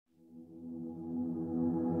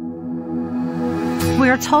We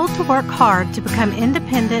are told to work hard to become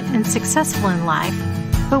independent and successful in life,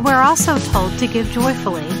 but we're also told to give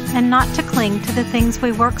joyfully and not to cling to the things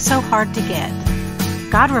we work so hard to get.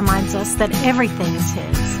 God reminds us that everything is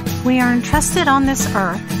His. We are entrusted on this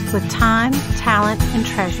earth with time, talent, and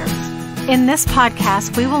treasures. In this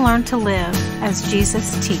podcast, we will learn to live as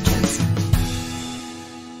Jesus teaches.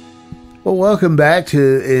 Well, welcome back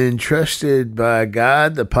to Entrusted by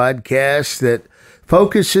God, the podcast that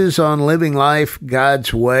focuses on living life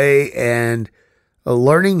God's way and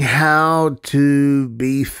learning how to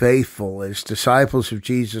be faithful as disciples of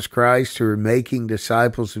Jesus Christ who are making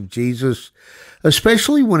disciples of Jesus,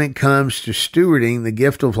 especially when it comes to stewarding the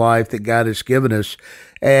gift of life that God has given us.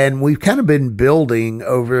 And we've kind of been building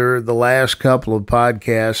over the last couple of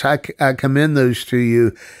podcasts. I commend those to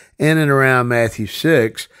you in and around Matthew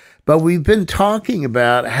 6. But we've been talking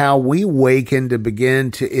about how we awaken to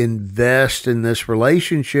begin to invest in this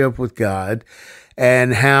relationship with God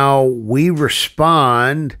and how we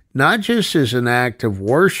respond, not just as an act of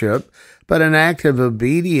worship, but an act of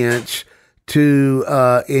obedience to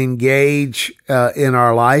engage in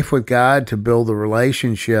our life with God, to build a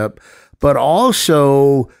relationship, but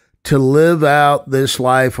also to live out this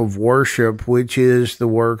life of worship, which is the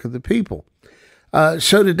work of the people.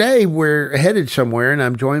 So today we're headed somewhere, and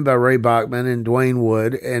I'm joined by Ray Bachman and Duane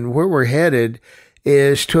Wood, and where we're headed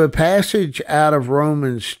is to a passage out of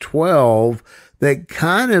Romans 12 that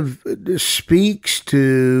kind of speaks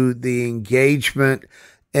to the engagement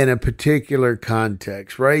in a particular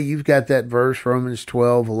context. Ray, you've got that verse, Romans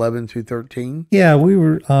 12, 11 through 13? Yeah, we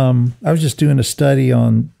were. I was just doing a study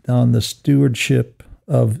on the stewardship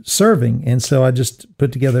of serving, and so I just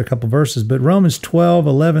put together a couple verses. But Romans 12,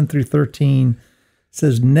 11 through 13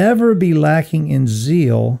 says, "Never be lacking in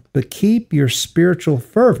zeal, but keep your spiritual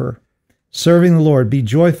fervor, serving the Lord. Be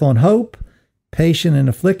joyful in hope, patient in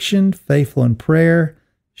affliction, faithful in prayer.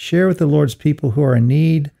 Share with the Lord's people who are in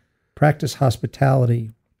need. Practice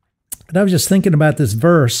hospitality." And I was just thinking about this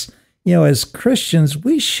verse. You know, as Christians,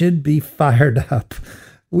 we should be fired up.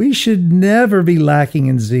 We should never be lacking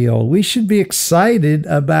in zeal. We should be excited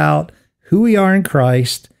about who we are in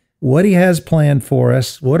Christ, what He has planned for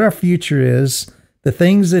us, what our future is, the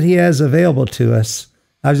things that He has available to us.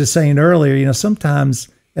 I was just saying earlier, you know, sometimes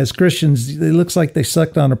as Christians, it looks like they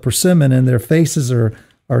sucked on a persimmon and their faces are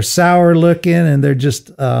sour looking and they're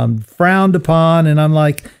just frowned upon. And I'm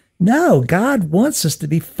like, no, God wants us to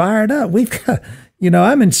be fired up. We've got, you know,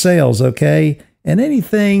 I'm in sales, okay? And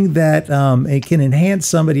anything that it can enhance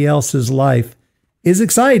somebody else's life is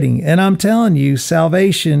exciting. And I'm telling you,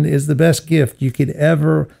 salvation is the best gift you could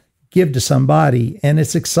ever give to somebody. And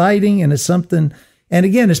it's exciting and it's something. And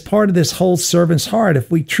again, it's part of this whole servant's heart. If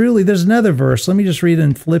we truly, there's another verse. Let me just read it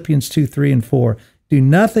in Philippians 2, 3, and 4. "Do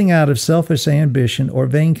nothing out of selfish ambition or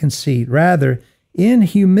vain conceit. Rather, in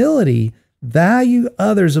humility, value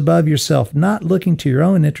others above yourself, not looking to your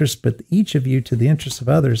own interests, but each of you to the interests of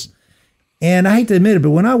others." And I hate to admit it,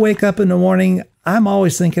 but when I wake up in the morning, I'm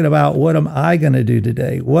always thinking about what am I going to do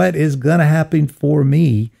today? What is going to happen for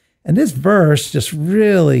me? And this verse just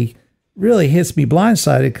really hits me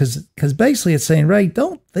blindsided because basically it's saying, Ray,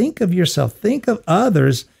 don't think of yourself, think of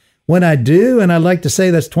others. When I do, and I'd like to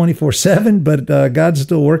say that's 24/7, but God's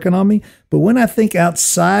still working on me. But when I think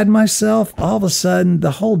outside myself, all of a sudden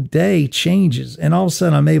the whole day changes. And all of a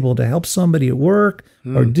sudden I'm able to help somebody at work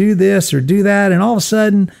or do this or do that. And all of a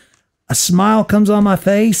sudden a smile comes on my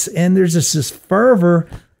face and there's this fervor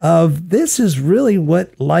of this is really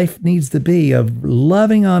what life needs to be, of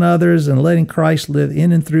loving on others and letting Christ live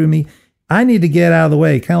in and through me. I need to get out of the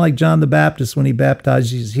way, kind of like John the Baptist when he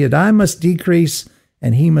baptized Jesus. He said, "I must decrease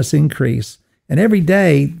and He must increase." And every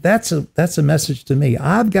day, that's a message to me.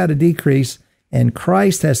 I've got to decrease and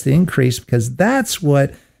Christ has to increase because that's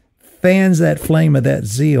what fans that flame of that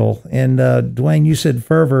zeal. And Duane, you said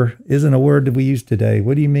fervor isn't a word that we use today.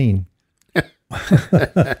 What do you mean?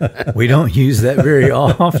 We don't use that very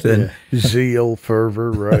often. Zeal, fervor,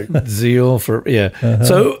 right? Zeal, fervor, yeah. Uh-huh.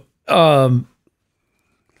 So,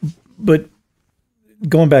 but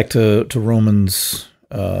going back to Romans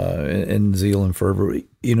and zeal and fervor,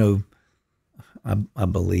 you know, I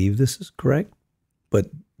believe this is correct, but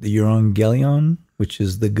the euangelion, which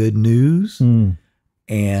is the good news,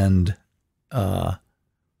 and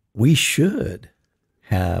we should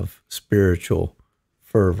have spiritual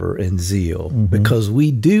fervor and zeal because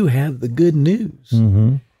we do have the good news.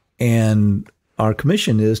 And our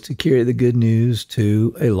commission is to carry the good news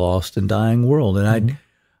to a lost and dying world. And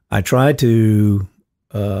I try to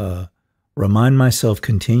remind myself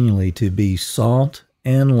continually to be salt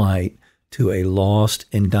and light to a lost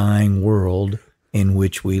and dying world in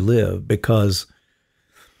which we live, because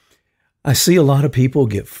I see a lot of people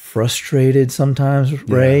get frustrated sometimes,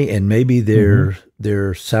 Ray, and maybe their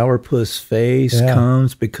sourpuss face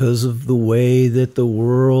comes because of the way that the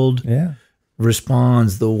world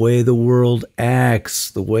responds, the way the world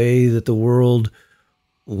acts, the way that the world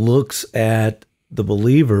looks at the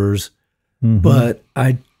believers. But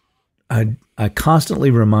I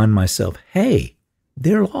constantly remind myself, hey,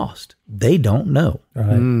 they're lost. They don't know.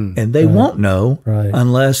 And they won't know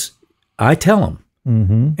unless I tell them.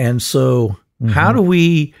 And so how do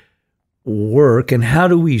we work and how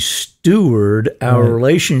do we steward our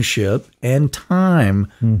relationship and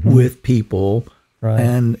time with people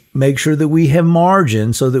and make sure that we have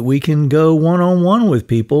margin so that we can go one-on-one with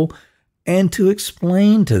people and to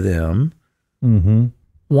explain to them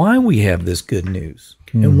why we have this good news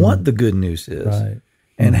and what the good news is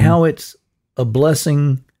and how it's a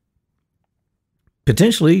blessing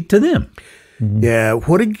potentially to them. Yeah,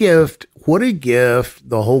 what a gift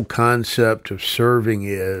the whole concept of serving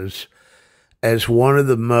is, as one of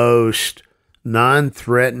the most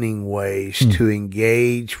non-threatening ways to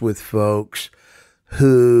engage with folks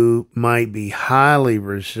who might be highly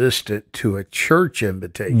resistant to a church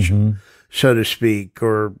invitation, so to speak,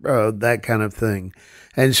 or that kind of thing.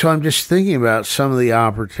 And so I'm just thinking about some of the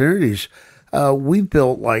opportunities. We've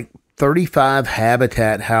built like 35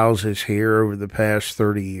 habitat houses here over the past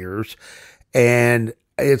 30 years. And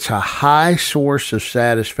it's a high source of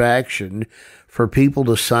satisfaction for people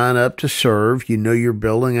to sign up to serve. You know, you're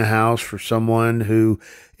building a house for someone who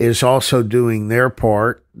is also doing their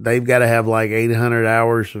part. They've got to have like 800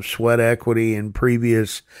 hours of sweat equity in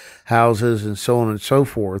previous houses and so on and so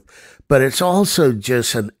forth. But it's also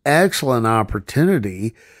just an excellent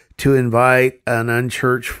opportunity to invite an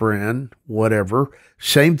unchurched friend, whatever.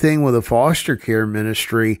 Same thing with a foster care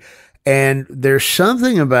ministry. And there's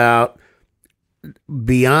something about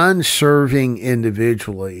beyond serving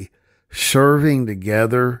individually, serving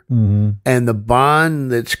together and the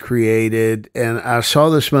bond that's created. And I saw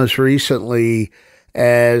this most recently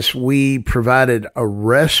as we provided a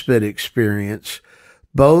respite experience,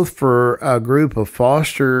 both for a group of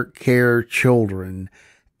foster care children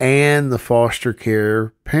and the foster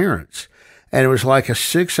care parents. And it was like a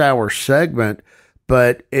 6-hour segment,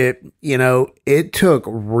 but it took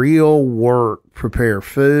real work, prepare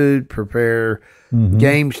food, prepare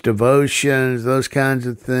games, devotions, those kinds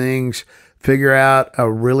of things, figure out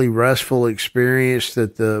a really restful experience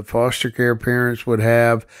that the foster care parents would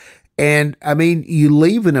have. And I mean, you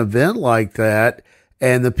leave an event like that,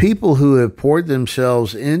 and the people who have poured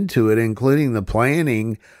themselves into it, including the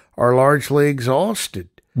planning, are largely exhausted.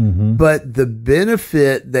 But the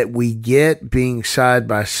benefit that we get being side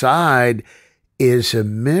by side is a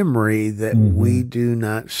memory that we do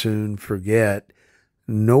not soon forget,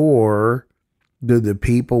 nor do the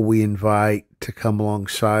people we invite to come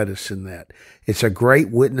alongside us in that. It's a great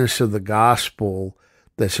witness of the gospel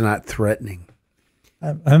that's not threatening.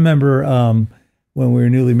 I remember when we were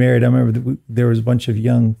newly married, I remember that there was a bunch of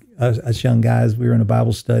us young guys. We were in a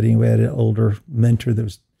Bible study, and we had an older mentor that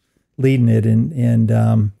was leading it.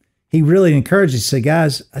 And he really encouraged us. He said,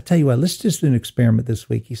 guys, I tell you what, let's just do an experiment this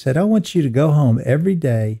week. He said, I want you to go home every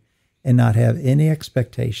day and not have any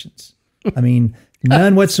expectations. I mean,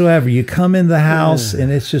 none whatsoever. You come in the house and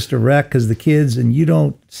it's just a wreck because the kids, and you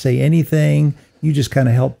don't say anything. You just kind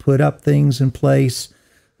of help put up things in place.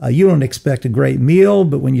 You don't expect a great meal,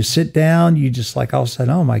 but when you sit down, you just like all of a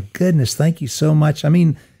sudden, oh my goodness, thank you so much. I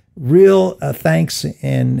mean, real thanks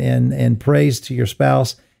and praise to your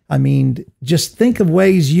spouse. I mean, just think of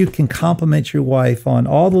ways you can compliment your wife on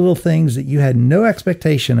all the little things that you had no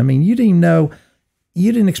expectation. I mean, you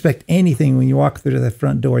didn't expect anything when you walked through that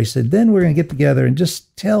front door. He said, then we're going to get together and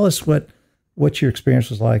just tell us what your experience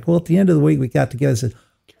was like. Well, at the end of the week, we got together and said,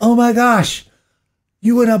 oh my gosh,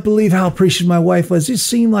 you would not believe how appreciative my wife was. It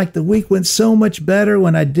seemed like the week went so much better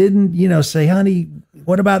when I didn't, say, honey,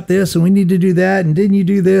 what about this? And we need to do that. And didn't you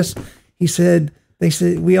do this?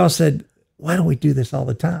 We all said, why don't we do this all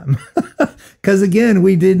the time? Because again,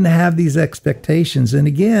 we didn't have these expectations. And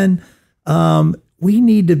again, we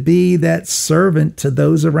need to be that servant to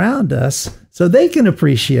those around us so they can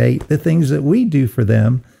appreciate the things that we do for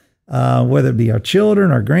them, whether it be our children,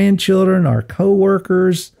 our grandchildren, our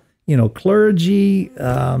coworkers, clergy,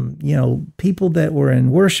 people that we're in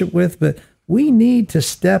worship with. But we need to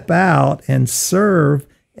step out and serve.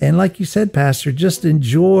 And like you said, Pastor, just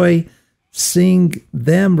enjoy seeing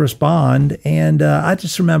them respond. And I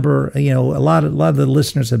just remember, a lot of the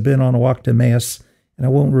listeners have been on a walk to Emmaus, and I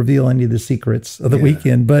won't reveal any of the secrets of the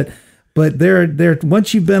weekend, but they're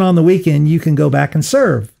once you've been on the weekend, you can go back and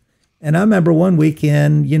serve. And I remember one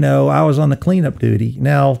weekend, I was on the cleanup duty.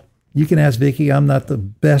 Now, You can ask Vicky. I'm not the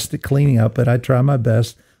best at cleaning up, but I try my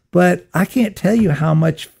best. But I can't tell you how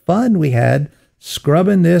much fun we had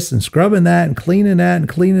scrubbing this and scrubbing that and cleaning that and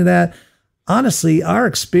cleaning that. Honestly, our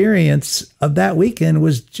experience of that weekend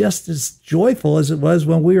was just as joyful as it was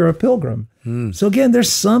when we were a pilgrim. So again,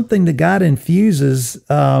 there's something that God infuses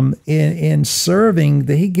in serving,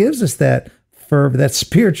 that he gives us that fervor, that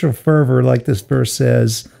spiritual fervor, like this verse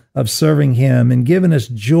says, of serving him and giving us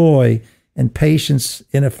joy and patience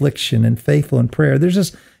in affliction and faithful in prayer.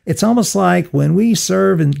 It's almost like when we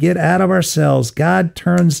serve and get out of ourselves, God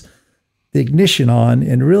turns the ignition on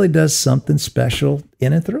and really does something special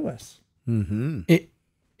in and through us.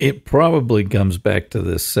 It probably comes back to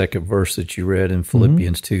this second verse that you read in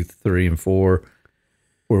Philippians 2, 3, and 4,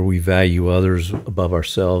 where we value others above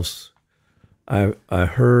ourselves. I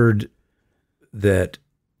heard that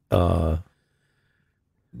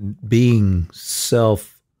being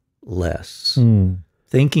selfless,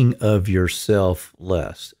 thinking of yourself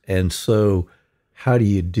less. And so how do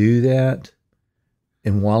you do that?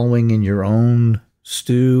 And wallowing in your own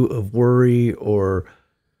stew of worry or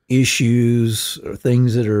issues or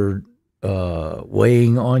things that are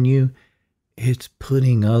weighing on you, it's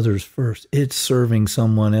putting others first. It's serving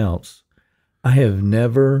someone else. I have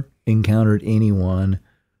never encountered anyone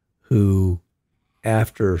who,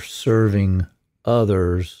 after serving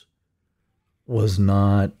others, was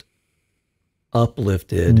not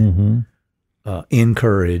uplifted,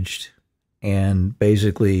 encouraged, and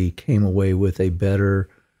basically came away with a better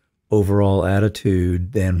overall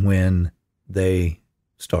attitude than when they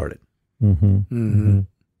started.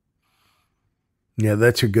 Yeah,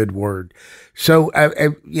 that's a good word. So,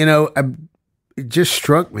 it just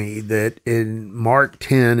struck me that in Mark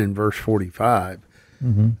 10 and verse 45,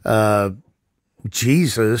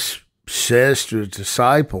 Jesus says to his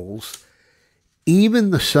disciples,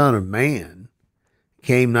 even the Son of Man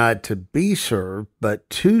came not to be served, but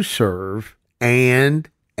to serve, and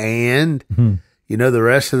you know the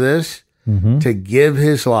rest of this? To give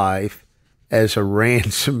his life as a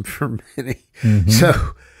ransom for many.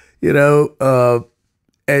 So,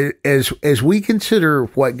 as we consider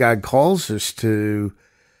what God calls us to,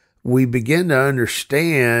 we begin to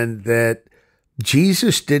understand that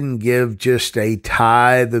Jesus didn't give just a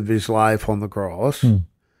tithe of his life on the cross.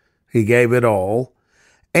 He gave it all.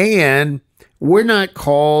 And we're not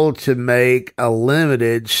called to make a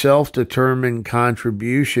limited, self-determined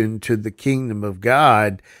contribution to the kingdom of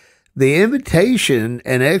God. The invitation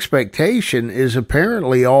and expectation is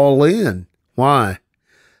apparently all in. Why?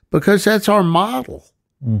 Because that's our model.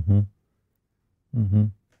 Yeah,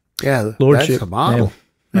 Lordship. That's the model.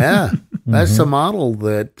 Yeah, that's the model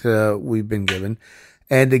that we've been given.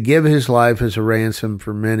 And to give his life as a ransom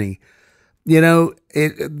for many.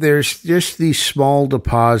 There's just these small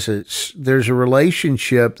deposits. There's a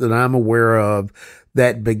relationship that I'm aware of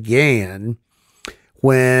that began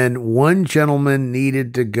when one gentleman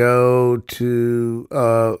needed to go to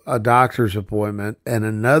a doctor's appointment, and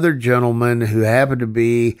another gentleman who happened to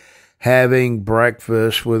be having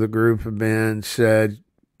breakfast with a group of men said,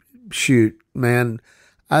 shoot, man,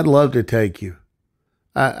 I'd love to take you.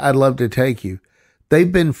 I'd love to take you.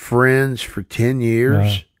 They've been friends for 10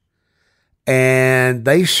 years, and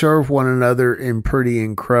they serve one another in pretty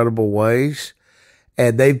incredible ways,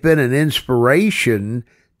 and they've been an inspiration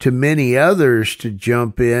to many others to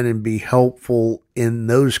jump in and be helpful in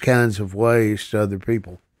those kinds of ways to other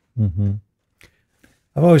people.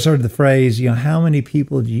 I've always heard the phrase, how many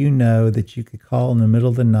people do you know that you could call in the middle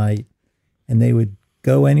of the night and they would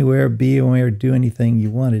go anywhere, be anywhere, do anything you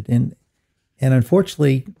wanted? And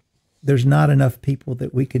unfortunately, there's not enough people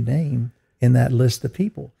that we could name in that list of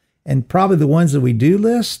people. And probably the ones that we do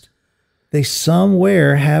list, they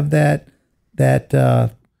somewhere have that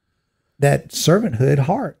servanthood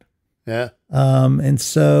heart. Yeah. And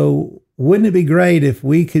so wouldn't it be great if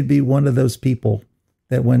we could be one of those people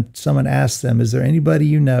that when someone asks them, is there anybody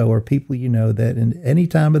you know or people you know that in any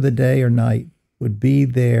time of the day or night would be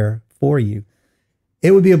there for you?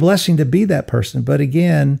 It would be a blessing to be that person. But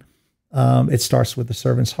again, it starts with the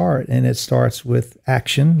servant's heart, and it starts with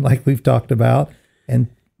action, like we've talked about, and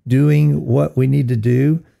doing what we need to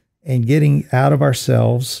do and getting out of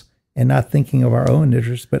ourselves and not thinking of our own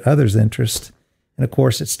interest, but others' interest. And of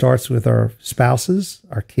course, it starts with our spouses,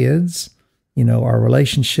 our kids, our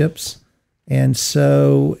relationships. And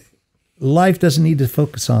so life doesn't need to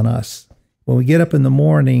focus on us. When we get up in the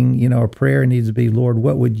morning, our prayer needs to be, Lord,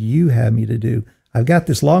 what would you have me to do? I've got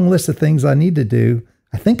this long list of things I need to do.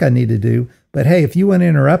 I think I need to do, but hey, if you want to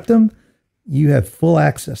interrupt them, you have full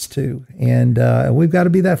access to. And we've got to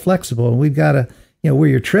be that flexible, and we've got to where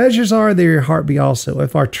your treasures are, there your heart be also.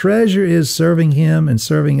 If our treasure is serving him and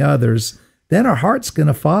serving others, then our heart's going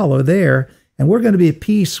to follow there, and we're going to be at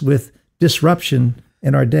peace with disruption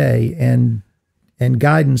in our day and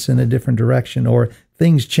guidance in a different direction or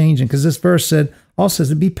things changing. Because this verse also says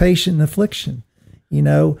to be patient in affliction.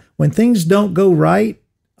 When things don't go right,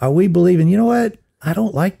 are we believing, you know what? I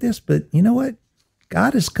don't like this, but you know what?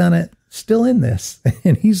 God is kind of still in this,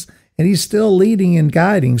 and he's still leading and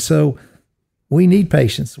guiding. So we need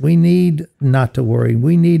patience. We need not to worry.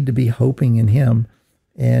 We need to be hoping in him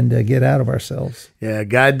and get out of ourselves. Yeah,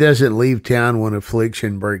 God doesn't leave town when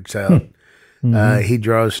affliction breaks out. He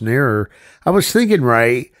draws nearer. I was thinking,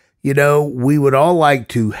 Ray, we would all like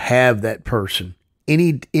to have that person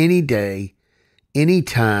any day, any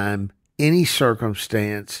time, any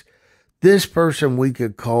circumstance. This person we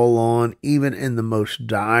could call on even in the most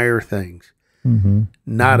dire things.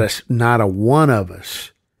 Not a one of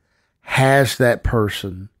us has that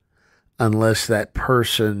person unless that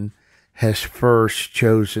person has first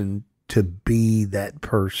chosen to be that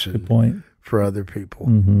person. Good point. For other people.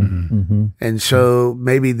 And so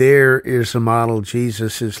maybe there is the model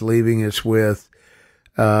Jesus is leaving us with,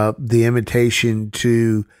 the invitation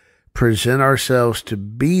to present ourselves to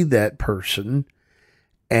be that person,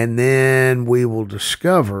 and then we will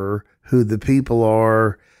discover who the people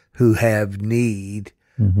are who have need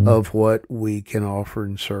of what we can offer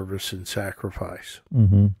in service and sacrifice.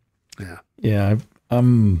 Yeah,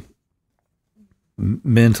 I'm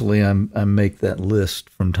mentally, I make that list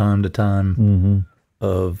from time to time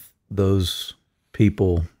of those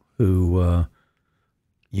people who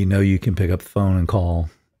you can pick up the phone and call,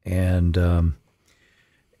 and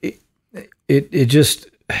it just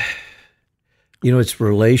it's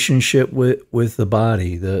relationship with the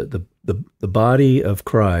body, the body of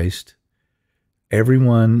Christ.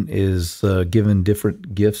 Everyone is given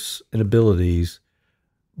different gifts and abilities,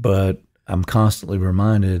 but I'm constantly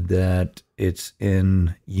reminded that it's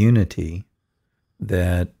in unity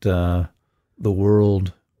that the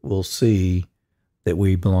world will see that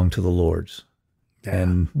we belong to the Lord's. Yeah.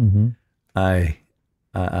 And I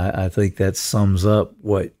think that sums up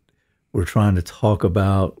what we're trying to talk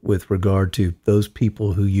about with regard to those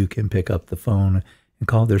people who you can pick up the phone and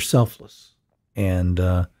call. They're selfless. And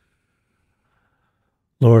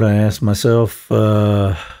Lord, I ask myself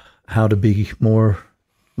how to be more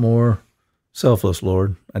selfless,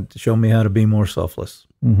 Lord. Show me how to be more selfless.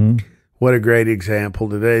 What a great example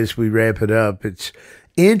today as we wrap it up. It's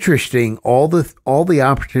interesting, all the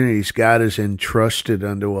opportunities God has entrusted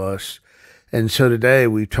unto us. And so today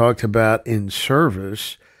we talked about in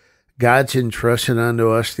service, God's entrusted unto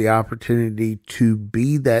us the opportunity to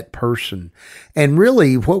be that person. And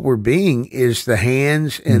really what we're being is the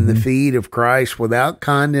hands and the feet of Christ without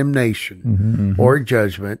condemnation or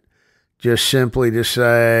judgment. Just simply to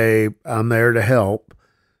say, I'm there to help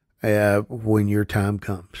when your time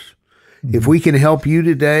comes. If we can help you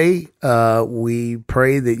today, we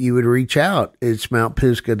pray that you would reach out. It's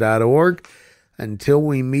mountpisgah.org. Until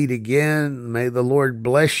we meet again, may the Lord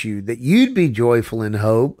bless you, that you'd be joyful in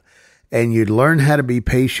hope, and you'd learn how to be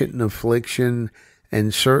patient in affliction,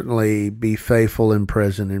 and certainly be faithful and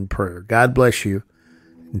present in prayer. God bless you,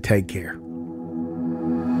 and take care.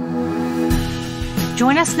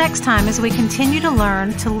 Join us next time as we continue to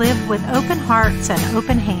learn to live with open hearts and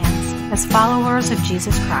open hands as followers of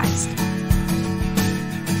Jesus Christ.